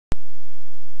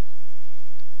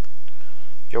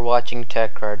You're watching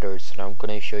Tech Riders, and I'm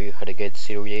going to show you how to get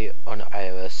Siri on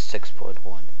iOS 6.1.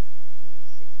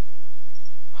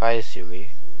 Hi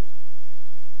Siri.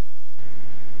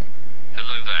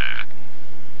 Hello there.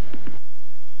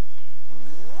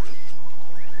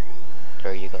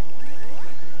 There you go.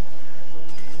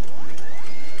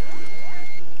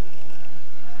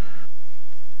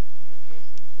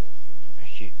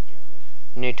 You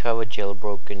need to have a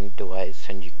jailbroken device,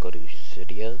 and you go to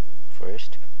Siridr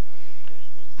first.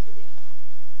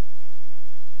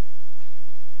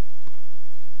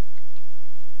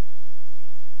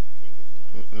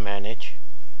 Manage,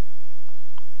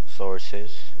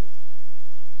 sources,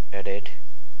 edit,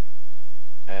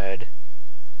 add,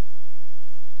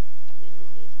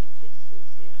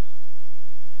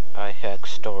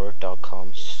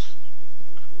 iHackstore.com.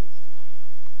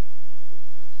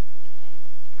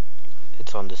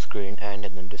 It's on the screen and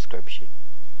in the description.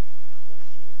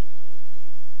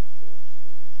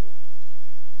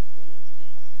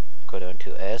 Go down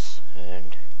to S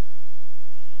and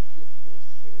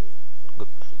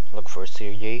look for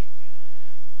Siri,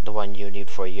 the one you need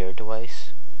for your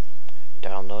device.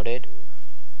 Download it.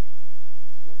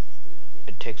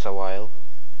 It takes a while,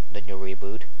 then you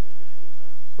reboot.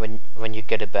 When you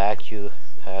get it back, you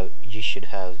should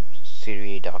have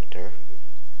Siri Doctor.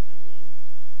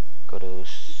 Go to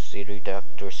Siri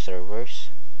Doctor servers,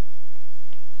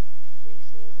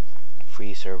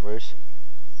 free servers.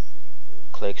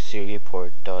 Click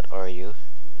SiriPort.ru,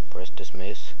 press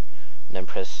dismiss, and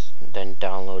then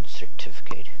download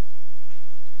certificate.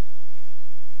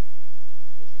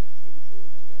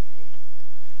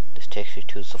 This takes you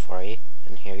to Safari,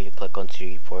 and here you click on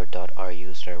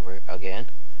SiriPort.ru server again,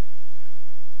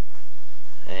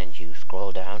 and you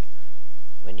scroll down.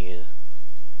 When you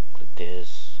click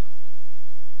this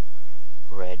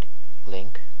red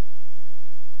link,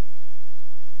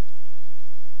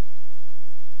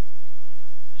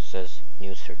 it says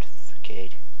new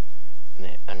certificate,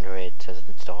 and under it says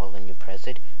install, and you press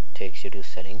it. It takes you to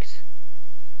settings,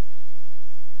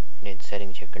 and in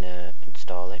settings you're gonna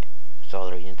install it. It's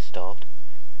already installed,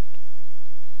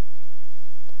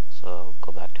 so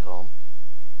go back to home,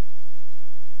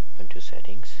 into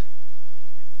settings,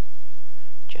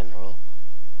 general,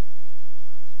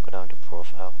 go down to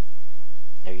profile.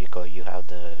 There you go, you have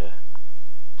the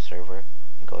server.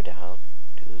 Go down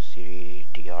to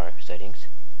Siridr settings,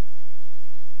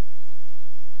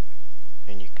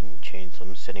 and you can change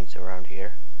some settings around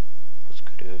here. Let's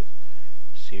go to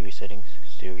Siri settings,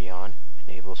 Siri on,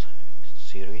 enables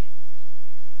Siri,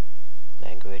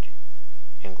 language,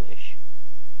 English.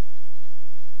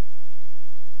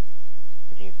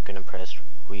 And you're gonna press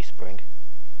respring.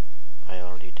 I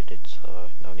already did it, so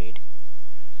no need.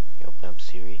 You open up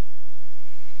Siri.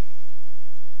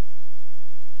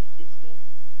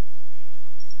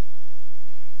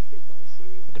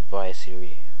 Goodbye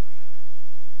Siri.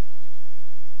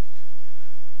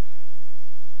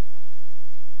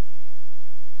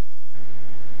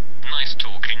 Nice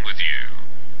talking with you.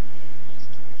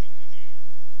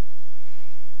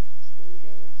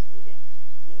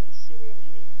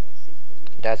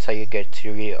 That's how you get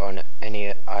Siri on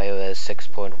any iOS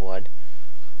 6.1.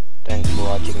 Thanks for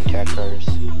watching Techers.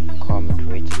 Comment,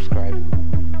 rate, subscribe.